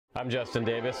I'm Justin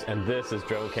Davis, and this is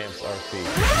Camps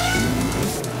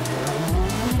RC.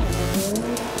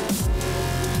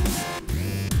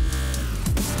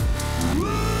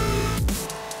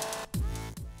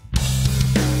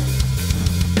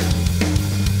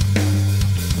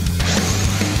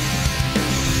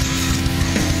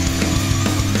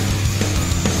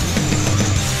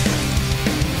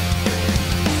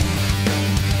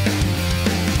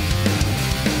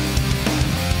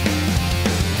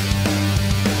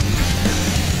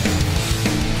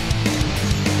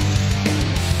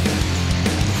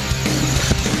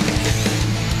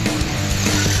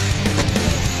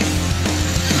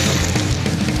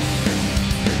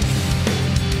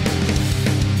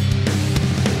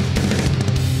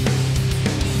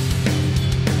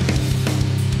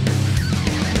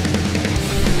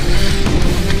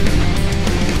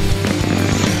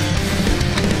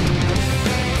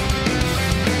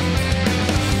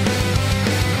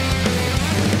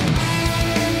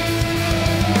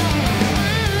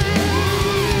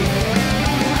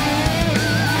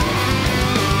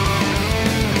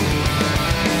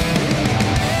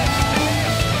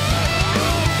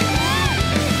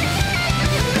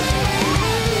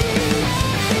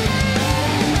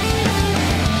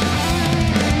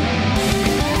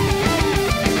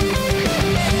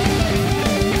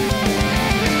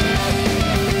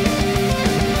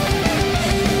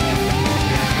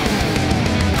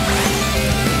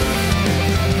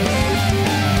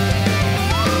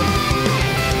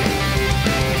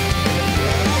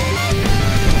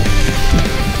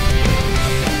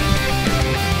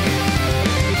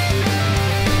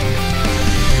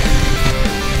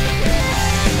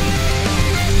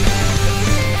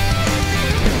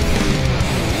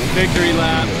 Victory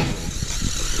lap.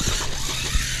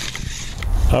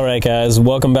 All right, guys,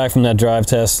 welcome back from that drive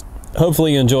test.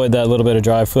 Hopefully you enjoyed that little bit of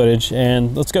drive footage,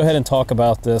 and let's go ahead and talk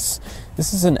about this.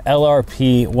 This is an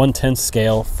LRP 1/10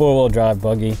 scale four-wheel drive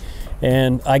buggy,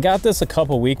 and I got this a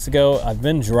couple weeks ago. I've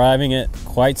been driving it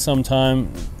quite some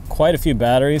time, quite a few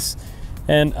batteries,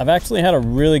 and I've actually had a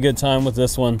really good time with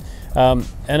this one.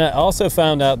 And I also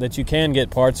found out that you can get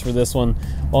parts for this one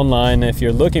online if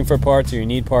you're looking for parts or you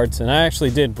need parts. And I actually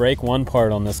did break one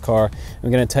part on this car.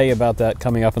 I'm going to tell you about that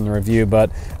coming up in the review.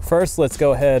 But first, let's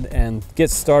go ahead and get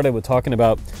started with talking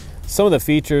about some of the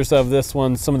features of this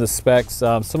one, some of the specs,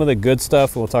 some of the good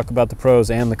stuff. We'll talk about the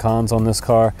pros and the cons on this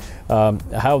car,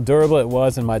 how durable it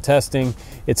was in my testing.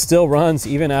 It still runs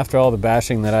even after all the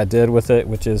bashing that I did with it,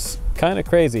 which is kind of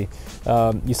crazy.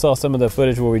 You saw some of the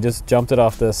footage where we just jumped it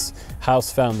off this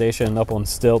house foundation up on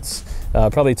stilts.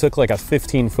 Probably took like a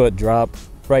 15-foot drop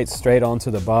right straight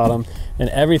onto the bottom, and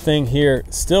everything here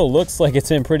still looks like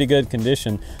it's in pretty good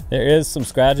condition. There is some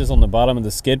scratches on the bottom of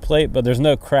the skid plate, but there's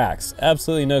no cracks,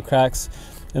 absolutely no cracks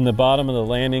in the bottom of the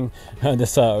landing,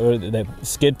 the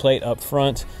skid plate up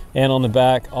front and on the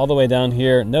back, all the way down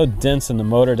here. No dents in the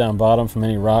motor down bottom from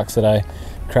any rocks that I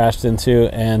crashed into,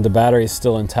 and the battery is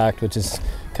still intact, which is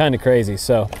kind of crazy.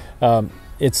 So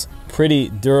it's pretty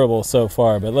durable so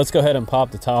far, but let's go ahead and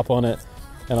pop the top on it,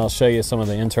 and I'll show you some of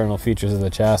the internal features of the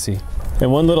chassis.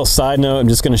 And one little side note, I'm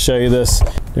just going to show you this.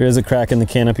 There is a crack in the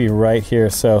canopy right here,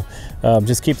 so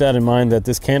just keep that in mind, that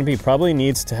this canopy probably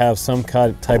needs to have some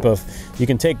type of, you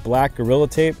can take black Gorilla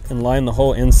Tape and line the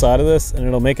whole inside of this, and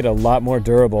it'll make it a lot more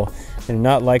durable, and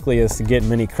not likely is to get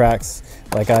many cracks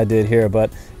like I did here.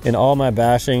 But in all my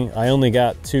bashing, I only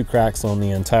got 2 cracks on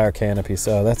the entire canopy,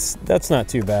 so that's not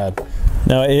too bad.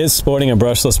 Now, it is sporting a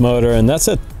brushless motor, and that's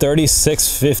a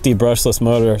 3650 brushless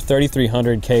motor,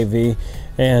 3300 kV,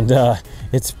 and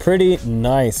it's pretty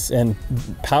nice and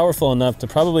powerful enough to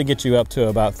probably get you up to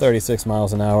about 36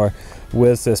 miles an hour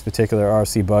with this particular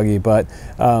RC buggy. But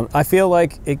I feel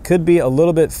like it could be a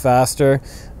little bit faster.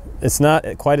 It's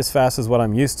not quite as fast as what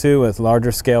I'm used to with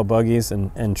larger scale buggies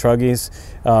and truggies,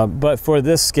 but for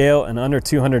this scale and under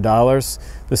 $200,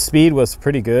 the speed was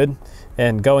pretty good,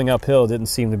 and going uphill didn't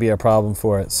seem to be a problem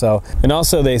for it. So, and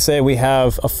also they say we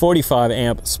have a 45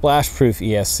 amp splash proof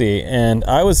ESC, and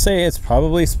I would say it's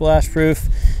probably splash proof,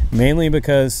 mainly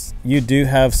because you do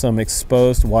have some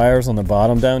exposed wires on the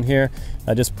bottom down here.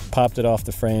 I just popped it off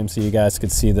the frame so you guys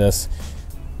could see this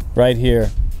right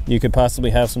here. You could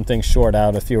possibly have some things short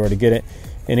out if you were to get it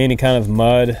in any kind of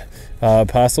mud,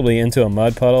 possibly into a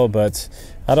mud puddle, but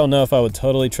I don't know if I would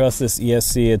totally trust this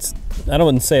ESC. I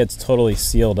wouldn't say it's totally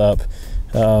sealed up,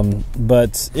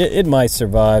 but it might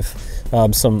survive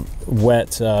some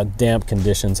wet, damp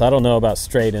conditions. I don't know about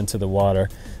straight into the water.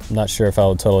 I'm not sure if I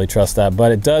would totally trust that,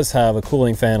 but it does have a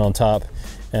cooling fan on top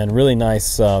and really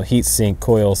nice heat sink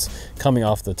coils coming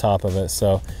off the top of it.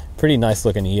 So pretty nice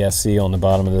looking ESC on the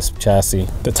bottom of this chassis.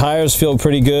 The tires feel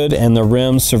pretty good and the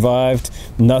rims survived.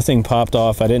 Nothing popped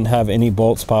off. I didn't have any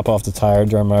bolts pop off the tire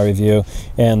during my review,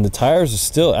 and the tires are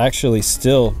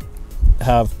still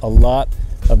have a lot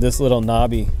of this little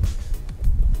knobby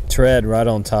tread right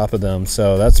on top of them,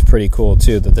 so that's pretty cool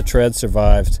too, that the tread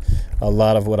survived a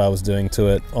lot of what I was doing to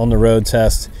it on the road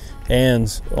test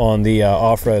and on the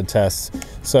off-road tests.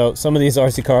 So some of these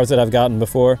RC cars that I've gotten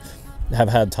before have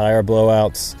had tire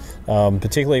blowouts,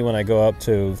 particularly when I go up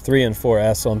to 3 and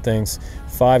 4S on things.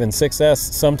 5 and 6S,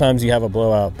 sometimes you have a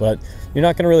blowout, but you're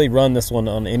not going to really run this one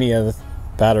on any other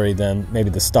battery than maybe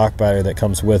the stock battery that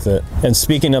comes with it. And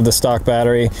speaking of the stock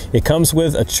battery, it comes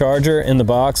with a charger in the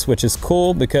box, which is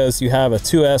cool because you have a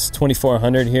 2S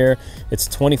 2400 here. It's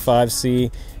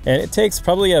 25C, and it takes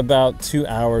probably about 2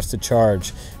 hours to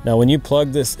charge. Now when you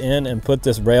plug this in and put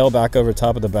this rail back over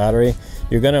top of the battery,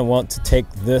 you're going to want to take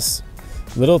this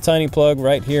little tiny plug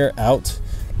right here out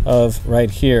of right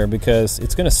here, because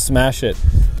it's going to smash it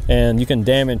and you can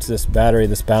damage this battery,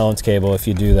 this balance cable, if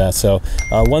you do that. So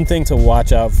one thing to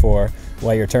watch out for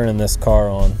while you're turning this car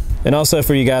on. And also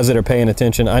for you guys that are paying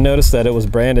attention, I noticed that it was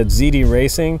branded ZD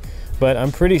Racing, but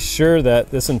I'm pretty sure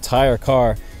that this entire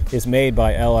car is made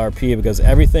by LRP, because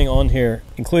everything on here,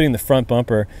 including the front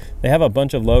bumper, they have a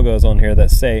bunch of logos on here that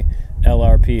say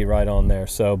LRP right on there.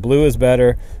 So blue is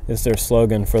better is their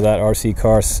slogan for that RC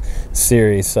car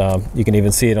series. You can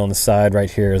even see it on the side right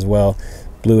here as well.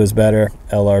 Blue is better,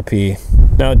 LRP.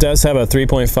 Now it does have a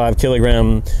 3.5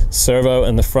 kilogram servo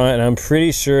in the front, and I'm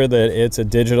pretty sure that it's a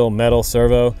digital metal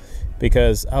servo,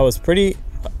 because I was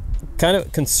kind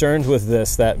of concerned with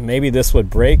this, that maybe this would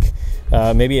break.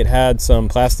 Maybe it had some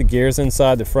plastic gears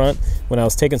inside the front. When I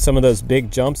was taking some of those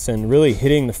big jumps and really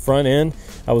hitting the front end,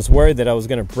 I was worried that I was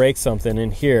going to break something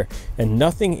in here, and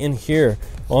nothing in here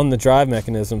on the drive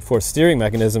mechanism for steering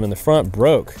mechanism in the front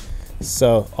broke.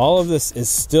 So all of this is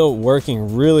still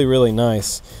working really, really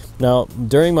nice. Now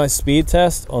during my speed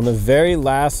test, on the very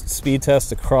last speed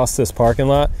test across this parking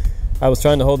lot, I was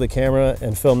trying to hold the camera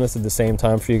and film this at the same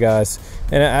time for you guys,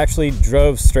 and it actually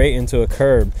drove straight into a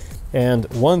curb.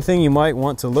 And one thing you might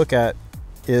want to look at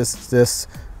is this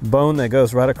bone that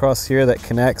goes right across here that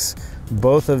connects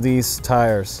both of these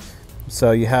tires.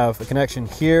 So you have a connection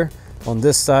here on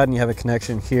this side and you have a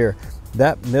connection here.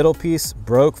 That middle piece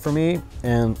broke for me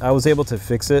and I was able to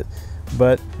fix it,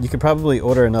 but you could probably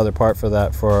order another part for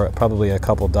that for probably a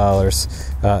couple dollars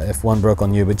if one broke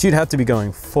on you, but you'd have to be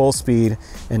going full speed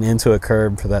and into a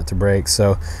curb for that to break.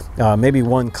 So maybe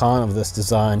one con of this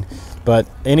design, but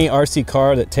any RC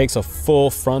car that takes a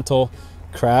full frontal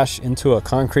crash into a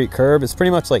concrete curb, it's pretty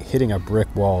much like hitting a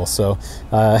brick wall. So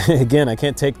again, I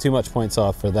can't take too much points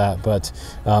off for that, but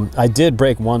I did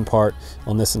break one part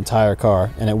on this entire car,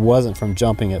 and it wasn't from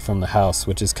jumping it from the house,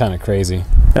 which is kind of crazy.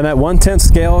 And that 1/10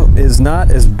 scale is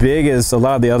not as big as a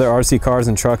lot of the other RC cars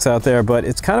and trucks out there, but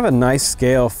it's kind of a nice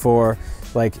scale for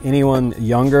like anyone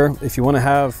younger. If you want to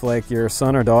have like your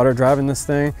son or daughter driving this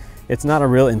thing, it's not a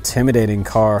real intimidating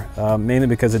car, mainly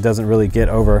because it doesn't really get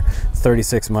over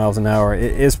 36 miles an hour.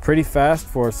 It is pretty fast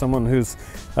for someone who's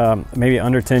maybe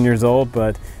under 10 years old,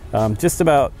 but just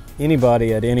about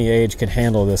anybody at any age can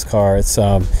handle this car. It's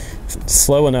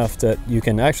slow enough that you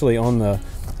can actually, on the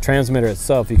transmitter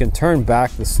itself, you can turn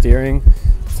back the steering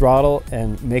throttle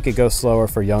and make it go slower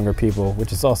for younger people,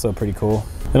 which is also pretty cool.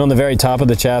 And on the very top of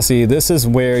the chassis, this is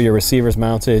where your receiver's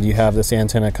mounted. You have this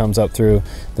antenna comes up through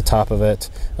the top of it,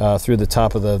 through the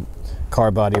top of the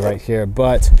car body right here.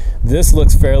 But this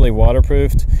looks fairly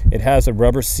waterproofed. It has a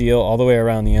rubber seal all the way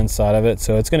around the inside of it,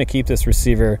 so it's going to keep this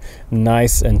receiver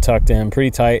nice and tucked in,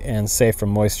 pretty tight and safe from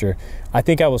moisture. I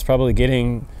think I was probably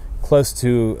getting close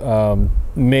to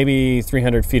maybe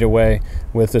 300 feet away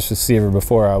with this receiver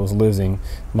before I was losing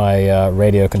my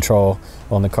radio control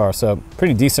on the car. So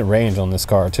pretty decent range on this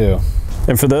car too.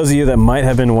 And for those of you that might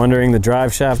have been wondering, the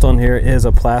drive shaft on here is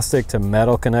a plastic to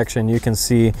metal connection. You can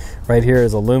see right here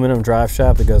is aluminum drive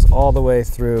shaft that goes all the way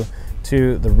through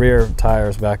to the rear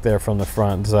tires back there from the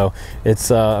front. So it's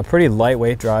a pretty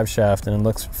lightweight drive shaft and it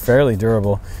looks fairly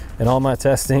durable. In all my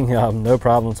testing, no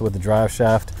problems with the drive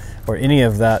shaft or any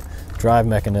of that drive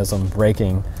mechanism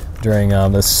breaking during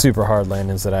the super hard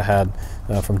landings that I had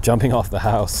from jumping off the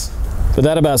house. But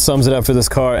that about sums it up for this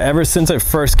car. Ever since it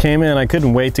first came in, I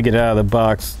couldn't wait to get it out of the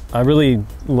box. I really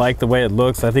like the way it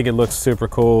looks. I think it looks super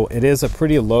cool. It is a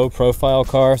pretty low profile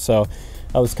car, so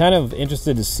I was kind of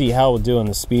interested to see how it would do in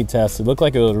the speed test. It looked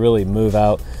like it would really move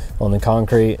out on the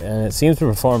concrete, and it seems to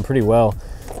perform pretty well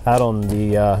out on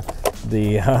the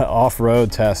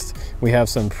off-road test. We have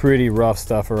some pretty rough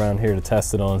stuff around here to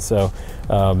test it on. So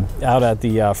out at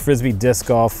the Frisbee disc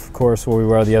golf course where we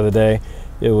were the other day,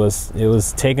 It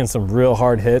was taking some real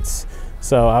hard hits.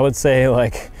 So I would say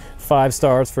like 5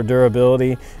 stars for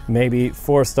durability, maybe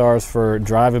 4 stars for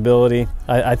drivability.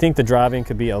 I think the driving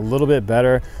could be a little bit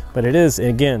better, but it is,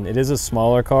 again, it is a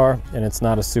smaller car and it's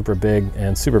not a super big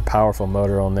and super powerful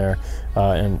motor on there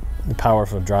and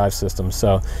powerful drive system.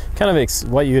 So kind of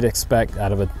what you'd expect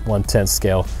out of a 1/10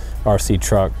 scale RC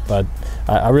truck. But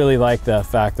I really like the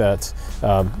fact that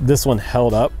this one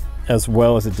held up as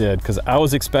well as it did, because I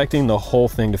was expecting the whole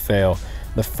thing to fail.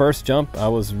 The first jump, I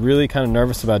was really kind of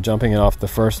nervous about jumping it off the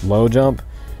first low jump.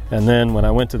 And then when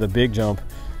I went to the big jump,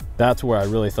 that's where I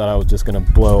really thought I was just gonna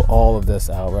blow all of this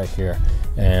out right here.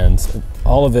 And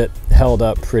all of it held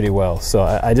up pretty well. So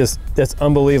I just, that's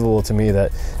unbelievable to me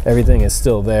that everything is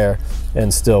still there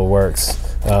and still works.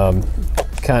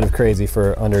 Kind of crazy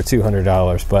for under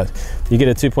 $200, but you get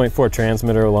a 2.4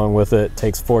 transmitter along with it.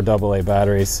 Takes 4 AA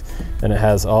batteries, and it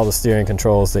has all the steering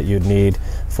controls that you'd need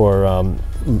for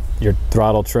your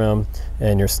throttle trim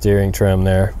and your steering trim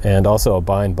there, and also a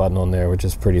bind button on there, which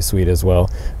is pretty sweet as well.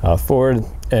 Forward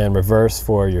and reverse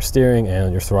for your steering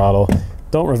and your throttle.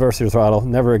 Don't reverse your throttle,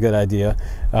 never a good idea.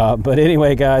 But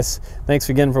anyway, guys, thanks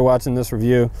again for watching this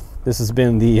review. This has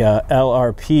been the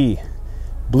LRP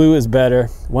Blue is Better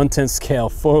 1/10 scale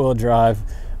 4-wheel drive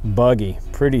buggy.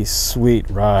 Pretty sweet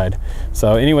ride.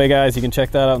 So anyway, guys, you can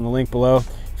check that out in the link below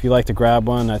if you'd like to grab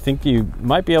one. I think you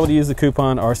might be able to use the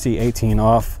coupon RC18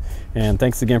 off. And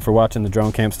thanks again for watching the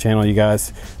Drone Camps channel, you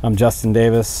guys. I'm Justin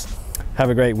Davis. Have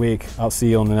a great week. I'll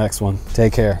see you on the next one.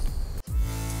 Take care.